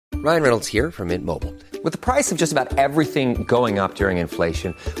Ryan Reynolds here from Mint Mobile. With the price of just about everything going up during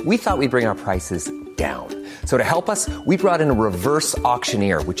inflation, we thought we'd bring our prices down. So to help us, we brought in a reverse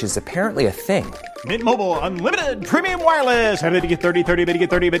auctioneer, which is apparently a thing. Mint Mobile Unlimited Premium Wireless. How to get 30, 30, bit to get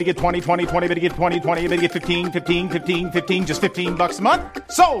 30, bit to get 20, 20, 20, bit to get 20, 20, bit to get 15, 15, 15, 15, just $15 a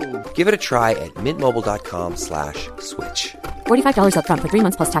month? Sold! Give it a try at mintmobile.com/switch. $45 up front for 3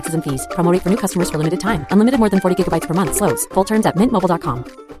 months plus taxes and fees. Promo rate for new customers for limited time. Unlimited more than 40 gigabytes per month. Slows full terms at mintmobile.com.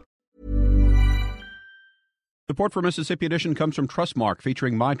 Support for Mississippi Edition comes from Trustmark,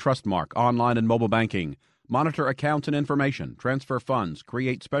 featuring My Trustmark, online and mobile banking. Monitor accounts and information, transfer funds,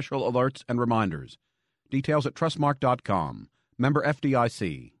 create special alerts and reminders. Details at trustmark.com. Member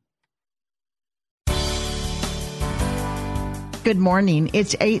FDIC. Good morning.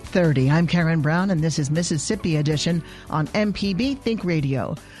 It's 8:30. I'm Karen Brown, and this is Mississippi Edition on MPB Think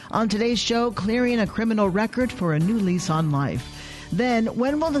Radio. On today's show, clearing a criminal record for a new lease on life. Then,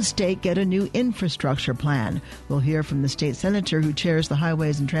 when will the state get a new infrastructure plan? We'll hear from the state senator who chairs the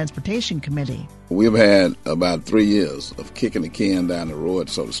Highways and Transportation Committee. We've had about 3 years of kicking the can down the road,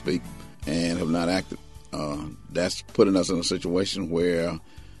 so to speak, and have not acted. That's putting us in a situation where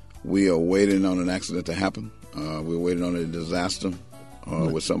we are waiting on an accident to happen. We're waiting on a disaster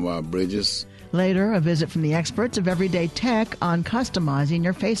with some of our bridges. Later, a visit from the experts of Everyday Tech on customizing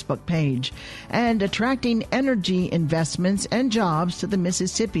your Facebook page and attracting energy investments and jobs to the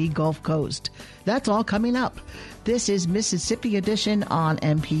Mississippi Gulf Coast. That's all coming up. This is Mississippi Edition on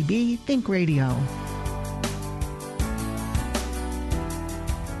MPB Think Radio.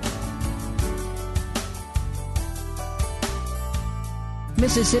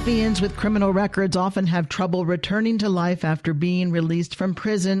 Mississippians with criminal records often have trouble returning to life after being released from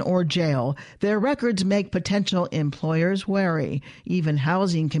prison or jail. Their records make potential employers wary. Even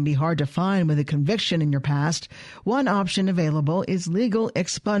housing can be hard to find with a conviction in your past. One option available is legal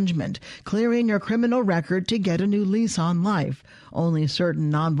expungement, clearing your criminal record to get a new lease on life. Only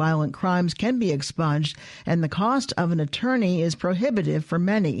certain nonviolent crimes can be expunged, and the cost of an attorney is prohibitive for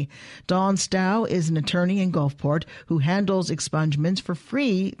many. Dawn Stow is an attorney in Gulfport who handles expungements for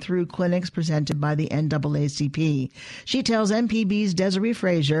free through clinics presented by the NAACP. She tells MPB's Desiree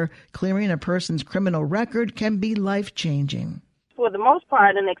Frazier clearing a person's criminal record can be life-changing. For the most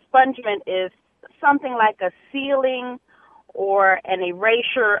part, an expungement is something like a sealing or an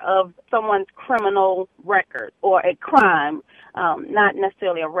erasure of someone's criminal record or a crime, not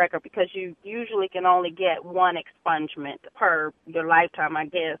necessarily a record, because you usually can only get one expungement per your lifetime, I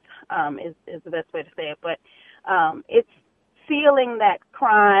guess, is the best way to say it. But it's sealing that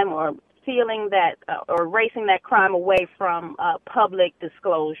crime or sealing that or erasing that crime away from public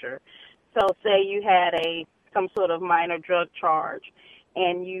disclosure. So say you had some sort of minor drug charge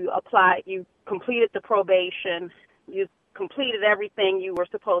and you completed the probation, you completed everything you were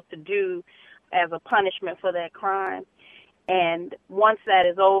supposed to do as a punishment for that crime. And once that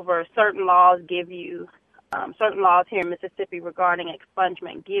is over, certain laws here in Mississippi regarding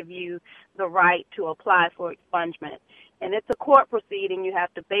expungement give you the right to apply for expungement. And it's a court proceeding. You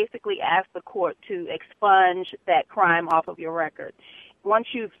have to basically ask the court to expunge that crime off of your record.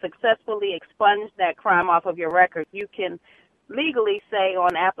 Once you've successfully expunged that crime off of your record, you can legally say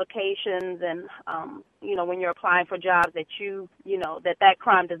on applications and, when you're applying for jobs that that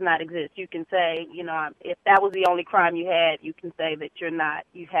crime does not exist. You can say, if that was the only crime you had, you can say that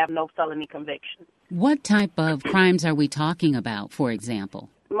you have no felony conviction. What type of crimes are we talking about, for example?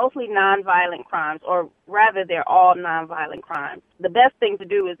 Mostly nonviolent crimes, or rather they're all nonviolent crimes. The best thing to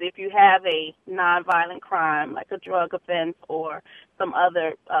do is if you have a nonviolent crime, like a drug offense or some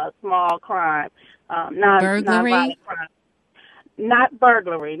other small crime, burglary? Nonviolent crime. Not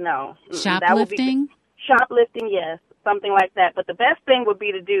burglary, no. Shoplifting? Shoplifting, yes, something like that. But the best thing would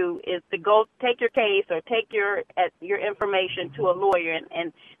be to do is to go take your case or take your information to a lawyer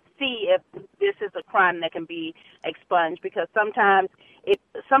and see if this is a crime that can be expunged, because sometimes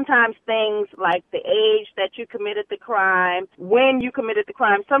things like the age that you committed the crime, when you committed the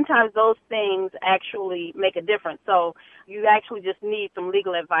crime, sometimes those things actually make a difference. So you actually just need some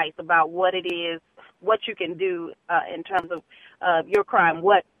legal advice about what it is, what you can do in terms of your crime,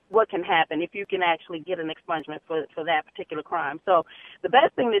 what can happen if you can actually get an expungement for that particular crime. So the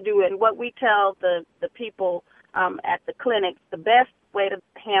best thing to do, and what we tell the people at the clinic, the best way to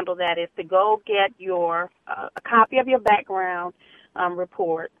handle that is to go get a copy of your background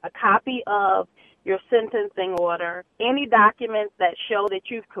report, a copy of your sentencing order, any documents that show that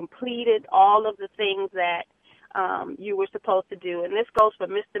you've completed all of the things that you were supposed to do. And this goes for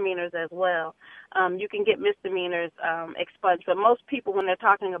misdemeanors as well. You can get misdemeanors expunged. But most people, when they're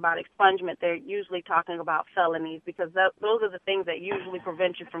talking about expungement, they're usually talking about felonies because those are the things that usually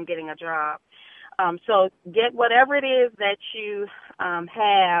prevent you from getting a job. So get whatever it is that you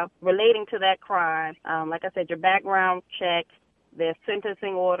have relating to that crime. Like I said, your background check, their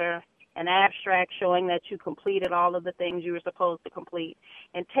sentencing order, an abstract showing that you completed all of the things you were supposed to complete,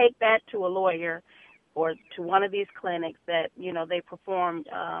 and take that to a lawyer or to one of these clinics that, they perform.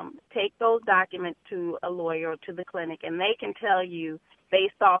 Take those documents to a lawyer or to the clinic, and they can tell you,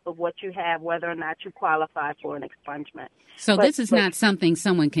 based off of what you have, whether or not you qualify for an expungement. So this is not something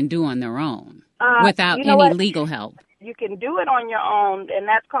someone can do on their own without any legal help. You can do it on your own, and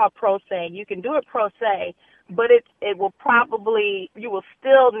that's called pro se. You can do it pro se, but you will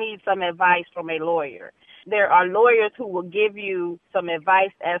still need some advice from a lawyer. There are lawyers who will give you some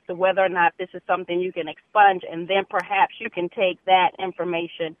advice as to whether or not this is something you can expunge, and then perhaps you can take that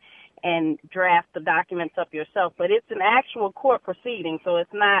information and draft the documents up yourself. But it's an actual court proceeding, so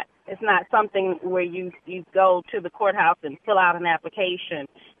it's not something where you go to the courthouse and fill out an application.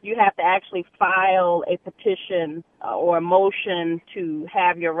 You have to actually file a petition or a motion to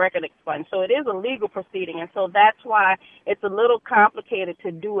have your record expunged. So it is a legal proceeding, and so that's why it's a little complicated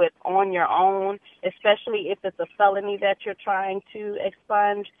to do it on your own, especially if it's a felony that you're trying to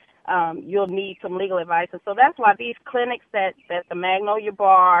expunge. You'll need some legal advice. And so that's why these clinics that the Magnolia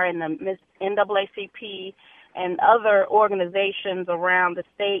Bar and the NAACP and other organizations around the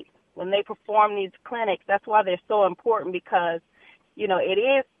state, when they perform these clinics, that's why they're so important, because, it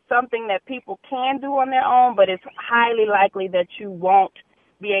is something that people can do on their own, but it's highly likely that you won't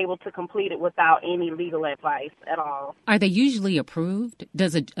be able to complete it without any legal advice at all. Are they usually approved?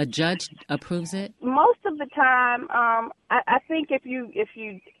 Does a judge approves it? Most of the time, I think if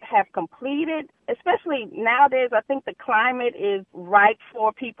you have completed, especially nowadays, I think the climate is right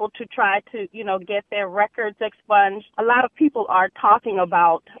for people to try to, get their records expunged. A lot of people are talking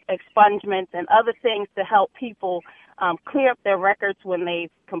about expungements and other things to help people clear up their records when they've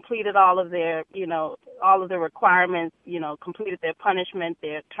completed all of their, all of the requirements, completed their punishment,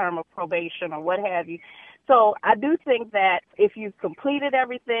 their term of probation or what have you. So I do think that if you've completed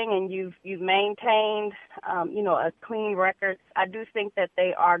everything and you've maintained, a clean record, I do think that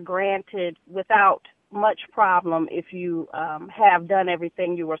they are granted without much problem if you have done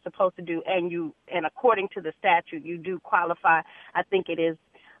everything you were supposed to do and according to the statute you do qualify. I think it is.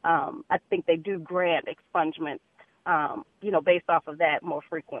 I think they do grant expungements. Based off of that more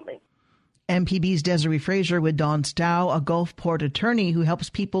frequently. MPB's Desiree Frazier with Dawn Stow, a Gulfport attorney who helps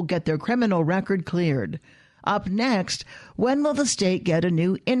people get their criminal record cleared. Up next, when will the state get a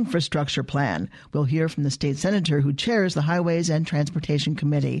new infrastructure plan? We'll hear from the state senator who chairs the Highways and Transportation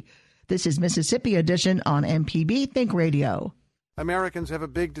Committee. This is Mississippi Edition on MPB Think Radio. Americans have a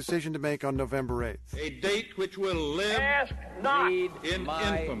big decision to make on November 8th. A date which will live in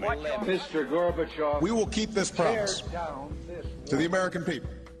infamy. Mr. Gorbachev, we will keep this promise to the American people.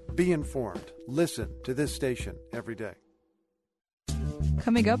 Be informed. Listen to this station every day.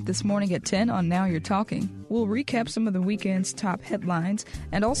 Coming up this morning at 10 on Now You're Talking, we'll recap some of the weekend's top headlines,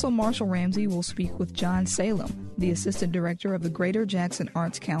 and also Marshall Ramsey will speak with John Salem, the Assistant Director of the Greater Jackson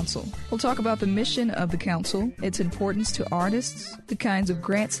Arts Council. We'll talk about the mission of the council, its importance to artists, the kinds of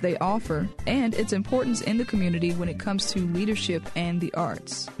grants they offer, and its importance in the community when it comes to leadership and the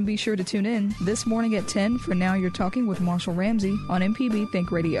arts. Be sure to tune in this morning at 10 for Now You're Talking with Marshall Ramsey on MPB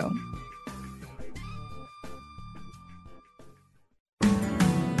Think Radio.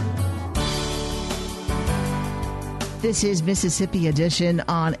 This is Mississippi Edition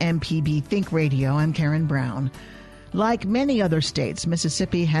on MPB Think Radio. I'm Karen Brown. Like many other states,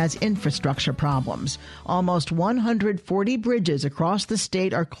 Mississippi has infrastructure problems. Almost 140 bridges across the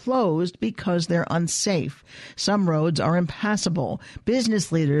state are closed because they're unsafe. Some roads are impassable.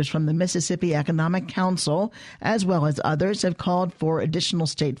 Business leaders from the Mississippi Economic Council, as well as others, have called for additional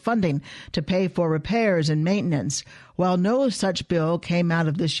state funding to pay for repairs and maintenance. While no such bill came out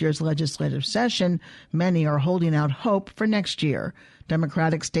of this year's legislative session, many are holding out hope for next year.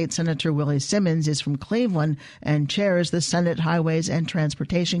 Democratic State Senator Willie Simmons is from Cleveland and chairs the Senate Highways and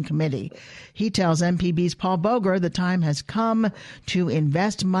Transportation Committee. He tells MPB's Paul Boger the time has come to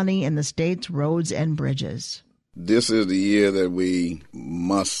invest money in the state's roads and bridges. This is the year that we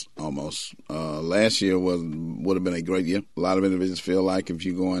must almost. Last year would have been a great year. A lot of individuals feel like if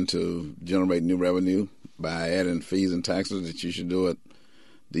you're going to generate new revenue by adding fees and taxes, that you should do it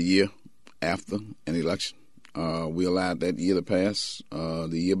the year after an election. We allowed that year to pass. The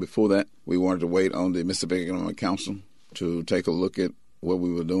year before that, we wanted to wait on the Mississippi Economic Council to take a look at what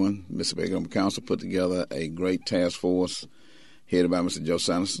we were doing. Mississippi Economic Council put together a great task force headed by Mr. Joe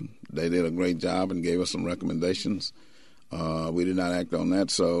Sanderson. They did a great job and gave us some recommendations. We did not act on that.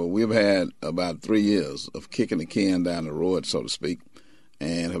 So we've had about 3 years of kicking the can down the road, so to speak,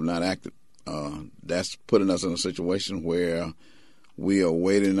 and have not acted. That's putting us in a situation where we are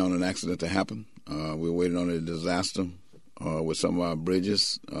waiting on an accident to happen. We're waiting on a disaster with some of our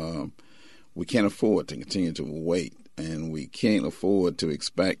bridges. We can't afford to continue to wait, and we can't afford to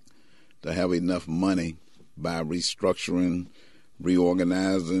expect to have enough money by restructuring,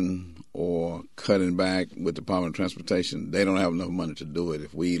 reorganizing, or cutting back with the Department of Transportation. They don't have enough money to do it.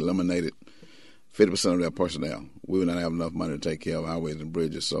 If we eliminated 50% of their personnel, we would not have enough money to take care of highways and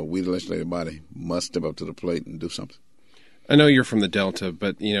bridges. So we, the legislative body, must step up to the plate and do something. I know you're from the Delta,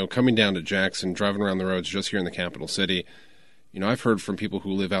 but, coming down to Jackson, driving around the roads just here in the capital city, I've heard from people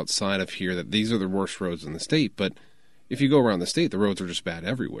who live outside of here that these are the worst roads in the state. But if you go around the state, the roads are just bad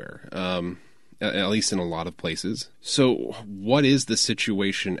everywhere, at least in a lot of places. So what is the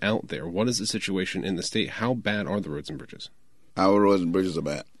situation out there? What is the situation in the state? How bad are the roads and bridges? Our roads and bridges are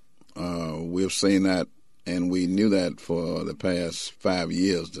bad. We've seen that, and we knew that for the past 5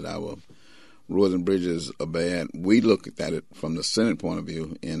 years that our roads and bridges are bad. We looked at it from the Senate point of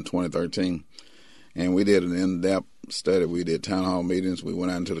view in 2013, and we did an in-depth study. We did town hall meetings. We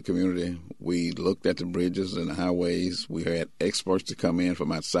went out into the community. We looked at the bridges and the highways. We had experts to come in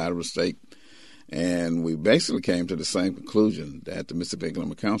from outside of the state, and we basically came to the same conclusion that the Mississippi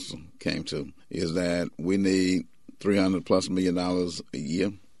Economic Council came to, is that we need $300+ million a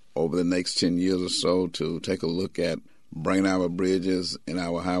year over the next 10 years or so to take a look at bringing our bridges and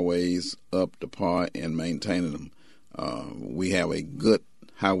our highways up to par and maintaining them. We have a good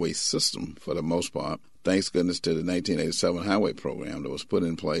highway system for the most part, thanks goodness to the 1987 highway program that was put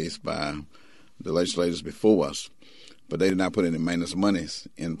in place by the legislators before us. But they did not put any maintenance monies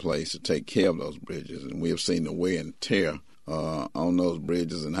in place to take care of those bridges. And we have seen the wear and tear on those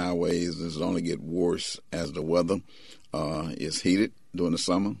bridges and highways. This will only get worse as the weather is heated during the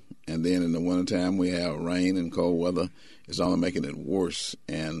summer. And then in the wintertime, we have rain and cold weather. It's only making it worse,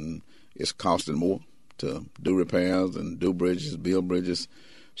 and it's costing more to do repairs and do bridges, build bridges.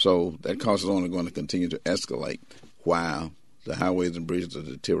 So that cost is only going to continue to escalate while the highways and bridges are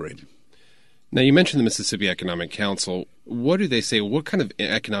deteriorating. Now, you mentioned the Mississippi Economic Council. What do they say? What kind of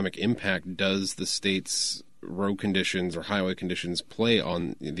economic impact does the state's road conditions or highway conditions play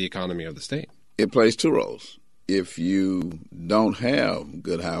on the economy of the state? It plays two roles. If you don't have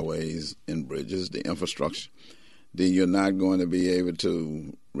good highways and bridges, the infrastructure, then you're not going to be able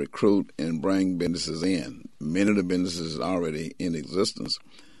to recruit and bring businesses in. Many of the businesses already in existence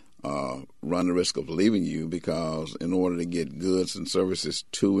run the risk of leaving you because in order to get goods and services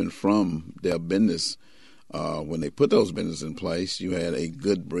to and from their business, when they put those businesses in place, you had a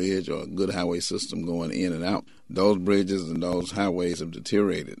good bridge or a good highway system going in and out. Those bridges and those highways have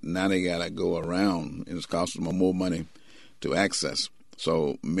deteriorated. Now they got to go around, and it's costing them more money to access.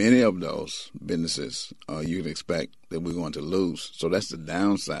 So many of those businesses you can expect that we're going to lose. So that's the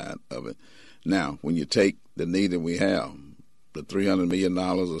downside of it. Now, when you take the need that we have, the $300 million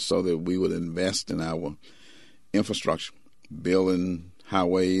or so that we would invest in our infrastructure, building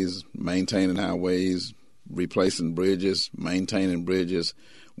highways, maintaining highways, replacing bridges, maintaining bridges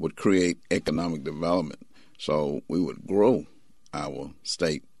would create economic development. So we would grow our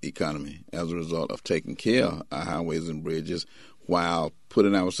state economy as a result of taking care of our highways and bridges while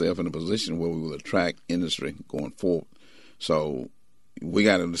putting ourselves in a position where we will attract industry going forward. So we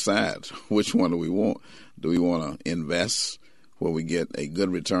got to decide which one do we want. Do we want to invest where we get a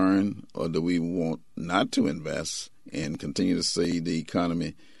good return, or do we want not to invest and continue to see the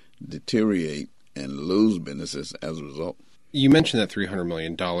economy deteriorate and lose businesses as a result? You mentioned that $300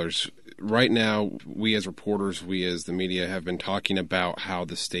 million. Right now, we as reporters, we as the media have been talking about how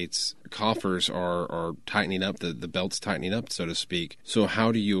the state's coffers are tightening up, the belt's tightening up, so to speak. So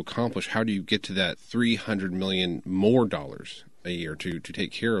how do you get to that $300 million more dollars a year to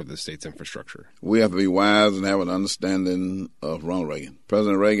take care of the state's infrastructure? We have to be wise and have an understanding of Ronald Reagan.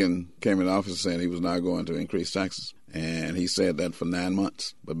 President Reagan came in office saying he was not going to increase taxes, and he said that for 9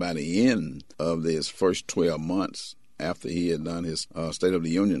 months. But by the end of his first 12 months, after he had done his State of the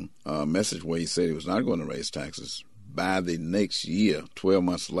Union message where he said he was not going to raise taxes, by the next year, 12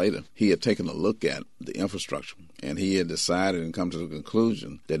 months later, he had taken a look at the infrastructure, and he had decided and come to the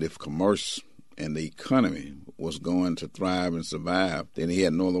conclusion that if commerce and the economy was going to thrive and survive, then he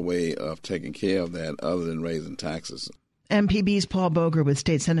had no other way of taking care of that other than raising taxes. MPB's Paul Boger with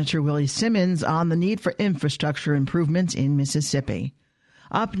State Senator Willie Simmons on the need for infrastructure improvements in Mississippi.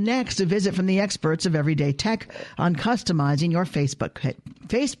 Up next, a visit from the experts of Everyday Tech on customizing your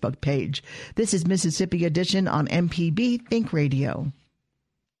Facebook page. This is Mississippi Edition on MPB Think Radio.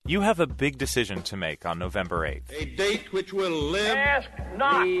 You have a big decision to make on November 8th. A date which will live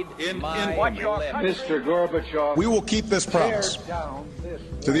in Mr. Gorbachev. We will keep this promise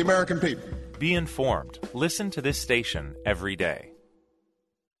to the American people. Be informed. Listen to this station every day.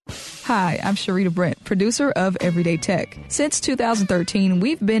 Hi, I'm Sharita Brent, producer of Everyday Tech. Since 2013,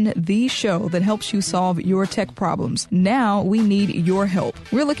 we've been the show that helps you solve your tech problems. Now we need your help.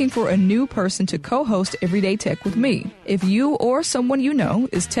 We're looking for a new person to co-host Everyday Tech with me. If you or someone you know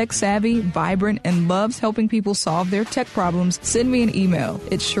is tech savvy, vibrant, and loves helping people solve their tech problems, send me an email.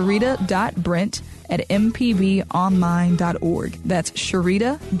 It's sharita.brent@mpbonline.org. That's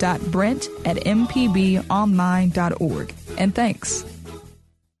sharita.brent@mpbonline.org. And thanks.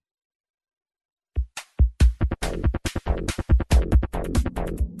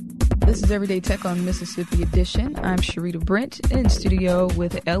 This is Everyday Tech on Mississippi Edition. I'm Sharita Brent in studio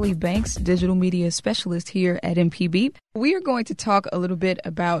with Ellie Banks, digital media specialist here at MPB. We are going to talk a little bit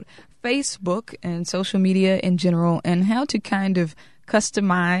about Facebook and social media in general and how to kind of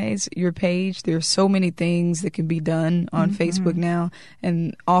customize your page. There's so many things that can be done on Facebook now,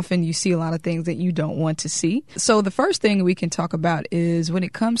 and often you see a lot of things that you don't want to see. So the first thing we can talk about is when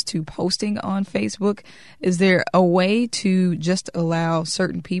it comes to posting on Facebook, is there a way to just allow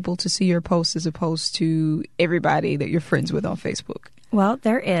certain people to see your posts as opposed to everybody that you're friends with on Facebook? Well,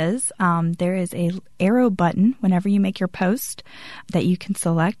 there is. There is a arrow button whenever you make your post that you can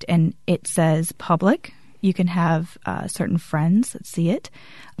select, and it says public. You can have certain friends that see it.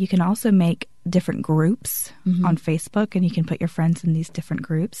 You can also make different groups on Facebook, and you can put your friends in these different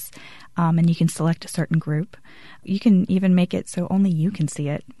groups, and you can select a certain group. You can even make it so only you can see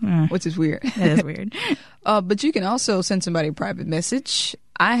it. Which is weird. It is weird. But you can also send somebody a private message.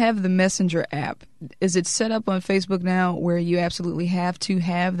 I have the Messenger app. Is it set up on Facebook now where you absolutely have to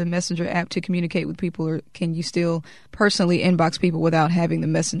have the Messenger app to communicate with people, or can you still personally inbox people without having the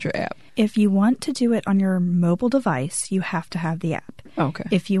Messenger app? If you want to do it on your mobile device, you have to have the app. Okay.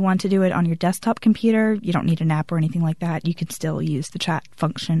 If you want to do it on your desktop computer, you don't need an app or anything like that. You can still use the chat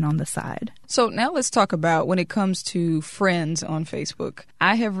function on the side. So now let's talk about when it comes to friends on Facebook.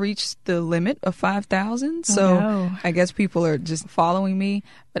 I have reached the limit of 5,000, so I guess people are just following me,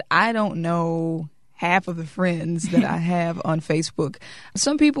 but I don't know half of the friends that I have on Facebook.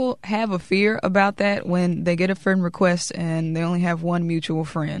 Some people have a fear about that when they get a friend request and they only have one mutual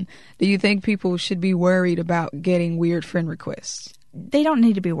friend. Do you think people should be worried about getting weird friend requests? They don't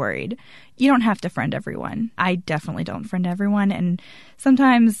need to be worried. You don't have to friend everyone. I definitely don't friend everyone. And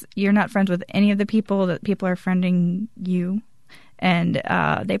sometimes you're not friends with any of the people that people are friending you. And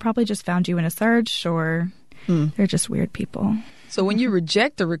they probably just found you in a search, or they're just weird people. So when you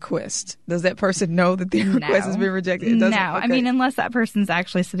reject a request, does that person know that their request has been rejected? It doesn't? No. Okay. I mean, unless that person's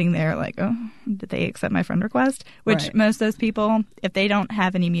actually sitting there like, oh, did they accept my friend request? Which most of those people, if they don't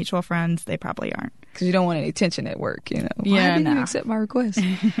have any mutual friends, they probably aren't. Because you don't want any attention at work, you know. Yeah, Why didn't you accept my request?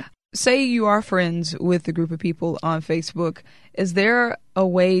 Say you are friends with a group of people on Facebook. Is there a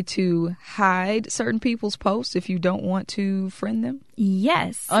way to hide certain people's posts if you don't want to friend them?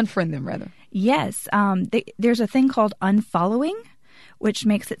 Yes. Unfriend them, rather. Yes. There's a thing called unfollowing, which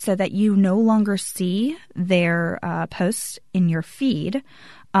makes it so that you no longer see their posts in your feed.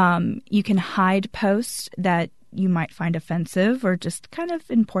 You can hide posts that you might find offensive or just kind of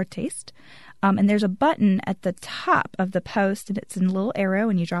in poor taste. And there's a button at the top of the post, and it's in a little arrow,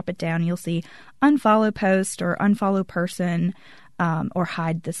 and you drop it down, you'll see unfollow post or unfollow person or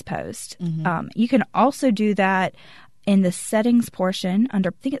hide this post. You can also do that in the settings portion under,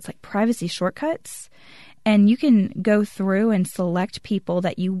 I think it's like privacy shortcuts. And you can go through and select people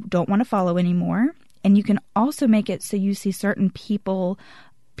that you don't want to follow anymore. And you can also make it so you see certain people's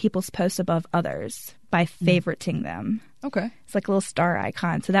posts above others by favoriting them. Okay. It's like a little star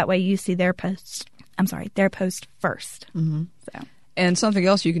icon. So that way you see their post first. So. And something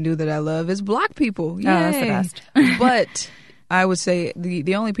else you can do that I love is block people. Yay. Oh, that's the best. But I would say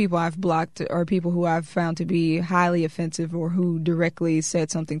the only people I've blocked are people who I've found to be highly offensive or who directly said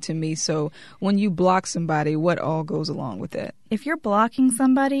something to me. So when you block somebody, what all goes along with that? If you're blocking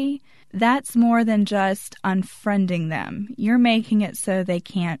somebody, that's more than just unfriending them. You're making it so they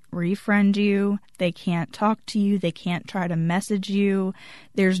can't refriend you, they can't talk to you, they can't try to message you.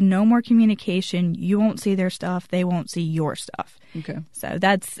 There's no more communication. You won't see their stuff, they won't see your stuff. Okay. So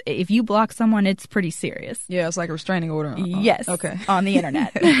that's, if you block someone, it's pretty serious. Yeah, it's like a restraining order. Yes. Okay. On the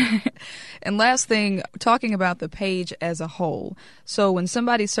internet. And last thing, talking about the page as a whole. So when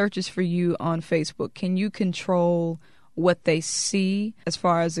somebody searches for you on Facebook, can you control what they see as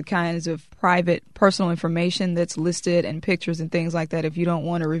far as the kinds of private personal information that's listed and pictures and things like that? If you don't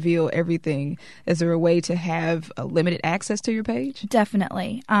want to reveal everything, is there a way to have a limited access to your page?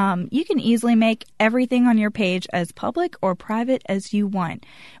 Definitely. You can easily make everything on your page as public or private as you want.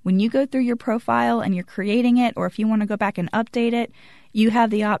 When you go through your profile and you're creating it, or if you want to go back and update it, you have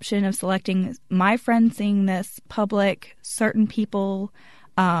the option of selecting my friends seeing this, public, certain people.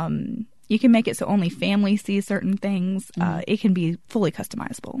 You can make it so only family sees certain things. It can be fully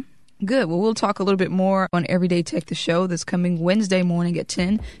customizable. Good. Well, we'll talk a little bit more on Everyday Tech, the show that's coming Wednesday morning at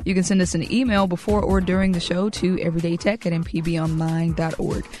 10. You can send us an email before or during the show to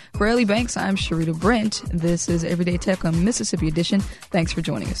everydaytech@mpbonline.org. For Ellie Banks, I'm Sharita Brent. This is Everyday Tech on Mississippi Edition. Thanks for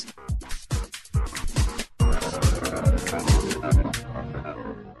joining us.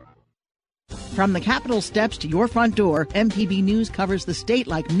 From the Capitol steps to your front door, MPB News covers the state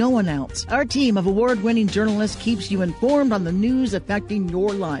like no one else. Our team of award-winning journalists keeps you informed on the news affecting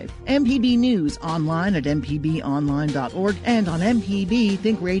your life. MPB News, online at mpbonline.org and on MPB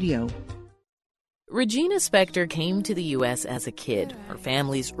Think Radio. Regina Spektor came to the U.S. as a kid. Her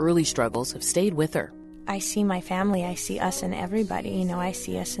family's early struggles have stayed with her. I see my family. I see us and everybody. You know, I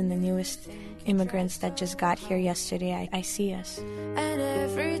see us in the newest immigrants that just got here yesterday. I see us. And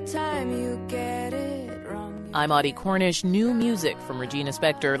every time you get it wrong. I'm Audie Cornish. New music from Regina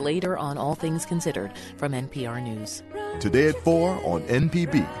Spektor later on All Things Considered from NPR News. Today at 4 on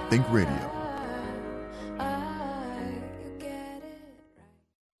MPB Think Radio.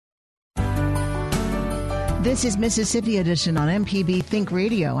 This is Mississippi Edition on MPB Think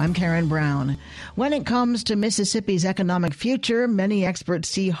Radio. I'm Karen Brown. When it comes to Mississippi's economic future, many experts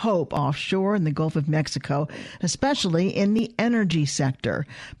see hope offshore in the Gulf of Mexico, especially in the energy sector.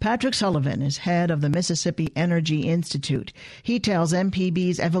 Patrick Sullivan is head of the Mississippi Energy Institute. He tells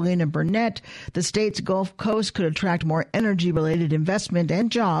MPB's Evelina Burnett the state's Gulf Coast could attract more energy-related investment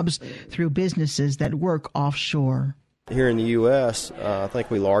and jobs through businesses that work offshore. Here in the U.S., I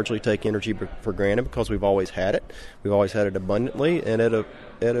think we largely take energy for granted because we've always had it. We've always had it abundantly and at an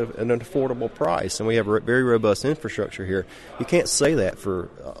affordable price, and we have a very robust infrastructure here. You can't say that for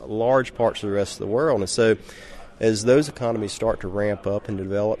large parts of the rest of the world, and so as those economies start to ramp up and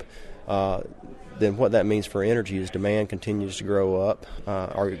develop, then what that means for energy is demand continues to grow up,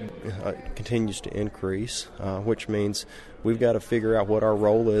 or continues to increase, which means we've got to figure out what our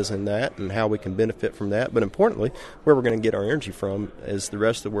role is in that and how we can benefit from that. But importantly, where we're going to get our energy from as the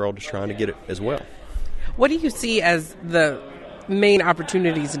rest of the world is trying to get it as well. What do you see as the main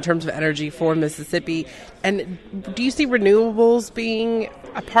opportunities in terms of energy for Mississippi? And do you see renewables being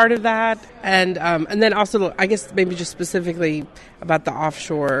a part of that? And then also, I guess maybe just specifically about the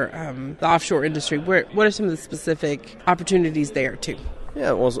offshore industry. What are some of the specific opportunities there too?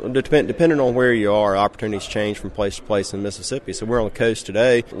 Yeah, well, depending on where you are, opportunities change from place to place in Mississippi. So we're on the coast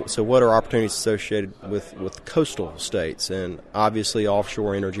today. So what are opportunities associated with coastal states? And obviously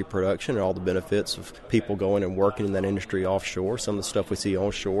offshore energy production and all the benefits of people going and working in that industry offshore. Some of the stuff we see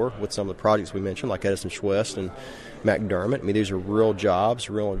onshore with some of the projects we mentioned, like Edison Schwest and McDermott. I mean, these are real jobs,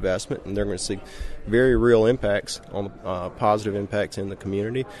 real investment, and they're going to see very real impacts on positive impacts in the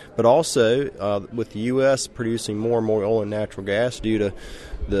community. But also with the U.S. producing more and more oil and natural gas due to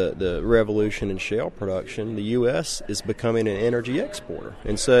the revolution in shale production, the U.S. is becoming an energy exporter.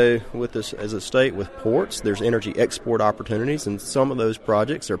 And so with this, as a state with ports, there's energy export opportunities, and some of those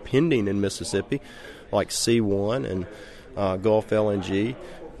projects are pending in Mississippi, like C1 and Gulf LNG.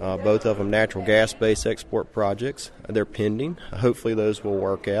 Both of them natural gas-based export projects. They're pending. Hopefully those will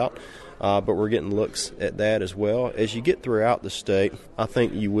work out. But we're getting looks at that as well. As you get throughout the state, I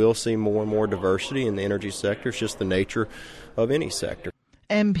think you will see more and more diversity in the energy sector. It's just the nature of any sector.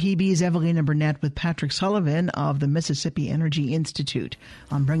 MPB's Evelina Burnett with Patrick Sullivan of the Mississippi Energy Institute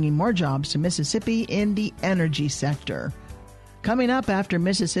on bringing more jobs to Mississippi in the energy sector. Coming up after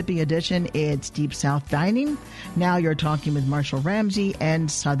Mississippi Edition, it's Deep South Dining. Now you're talking with Marshall Ramsey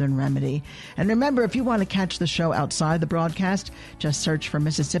and Southern Remedy. And remember, if you want to catch the show outside the broadcast, just search for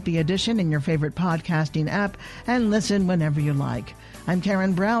Mississippi Edition in your favorite podcasting app and listen whenever you like. I'm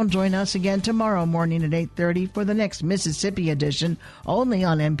Karen Brown. Join us again tomorrow morning at 8:30 for the next Mississippi Edition, only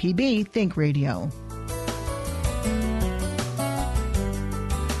on MPB Think Radio.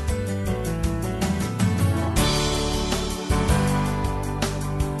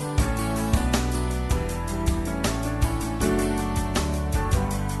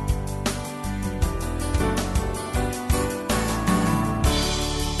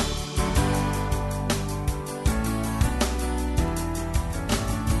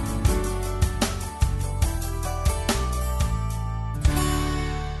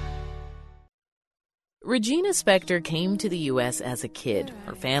 Regina Spektor came to the U.S. as a kid.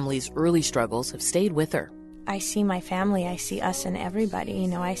 Her family's early struggles have stayed with her. I see my family. I see us and everybody. You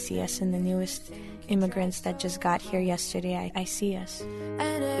know, I see us in the newest immigrants that just got here yesterday. I see us.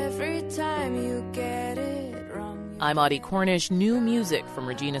 And every time you get it wrong. I'm Audie Cornish. New music from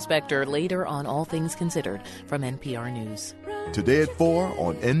Regina Spektor later on All Things Considered from NPR News. Today at 4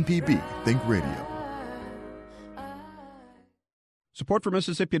 on NPB Think Radio. Support for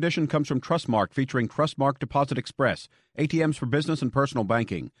Mississippi Edition comes from Trustmark, featuring Trustmark Deposit Express, ATMs for business and personal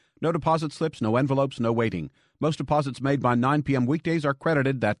banking. No deposit slips, no envelopes, no waiting. Most deposits made by 9 p.m. weekdays are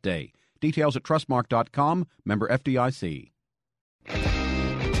credited that day. Details at trustmark.com, member FDIC.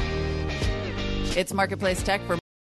 It's Marketplace Tech for